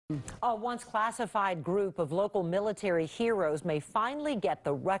A once classified group of local military heroes may finally get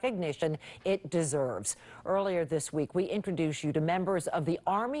the recognition it deserves. Earlier this week, we introduced you to members of the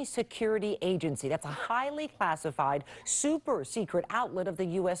Army Security Agency. That's a highly classified, super secret outlet of the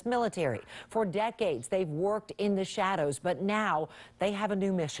U.S. military. For decades, they've worked in the shadows, but now they have a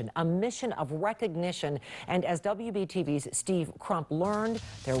new mission, a mission of recognition. And as WBTV's Steve Crump learned,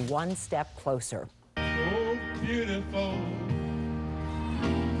 they're one step closer. So beautiful.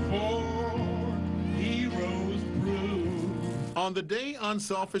 On the day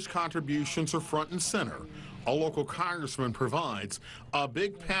unselfish contributions are front and center, a local congressman provides a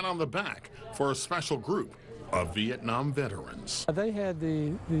big pat on the back for a special group of Vietnam veterans. They had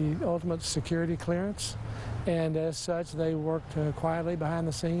the ultimate security clearance, and as such, they worked quietly behind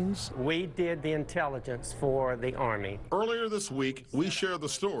the scenes. We did the intelligence for the Army. Earlier this week, we shared the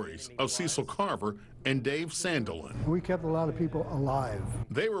stories of Cecil Carver and Dave Sandelin. We kept a lot of people alive.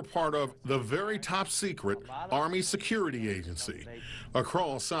 They were part of the very top secret Army Security Agency.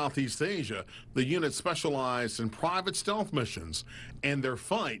 Across Southeast Asia, the unit specialized in private stealth missions, and their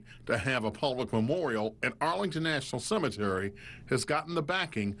fight to have a public memorial at Arlington National Cemetery has gotten the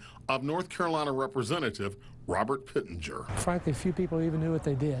backing of North Carolina Representative Robert Pittenger. Frankly, few people even knew what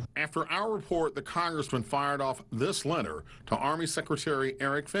they did. After our report, the congressman fired off this letter to Army Secretary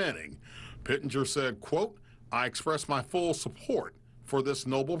Eric Fanning. Pittenger said, quote, "I express my full support for this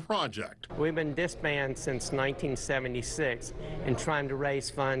noble project." We've been disbanded since 1976 and trying to raise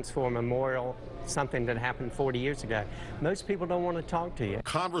funds for a memorial, something that happened 40 years ago. Most people don't want to talk to you.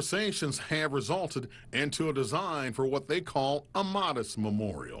 Conversations have resulted into a design for what they call a modest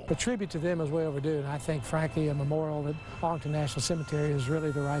memorial. A tribute to them is way overdue, and I think, frankly, a memorial at Arlington National Cemetery is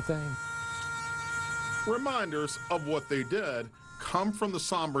really the right thing. Reminders of what they did come from the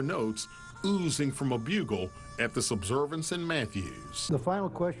somber notes oozing from a bugle at this observance in Matthews. The final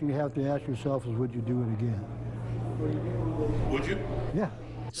question you have to ask yourself is, would you do it again? Would you? Yeah.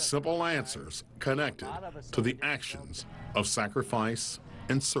 Simple answers connected to the actions of sacrifice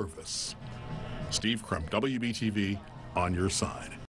and service. Steve Crump, WBTV, on your side.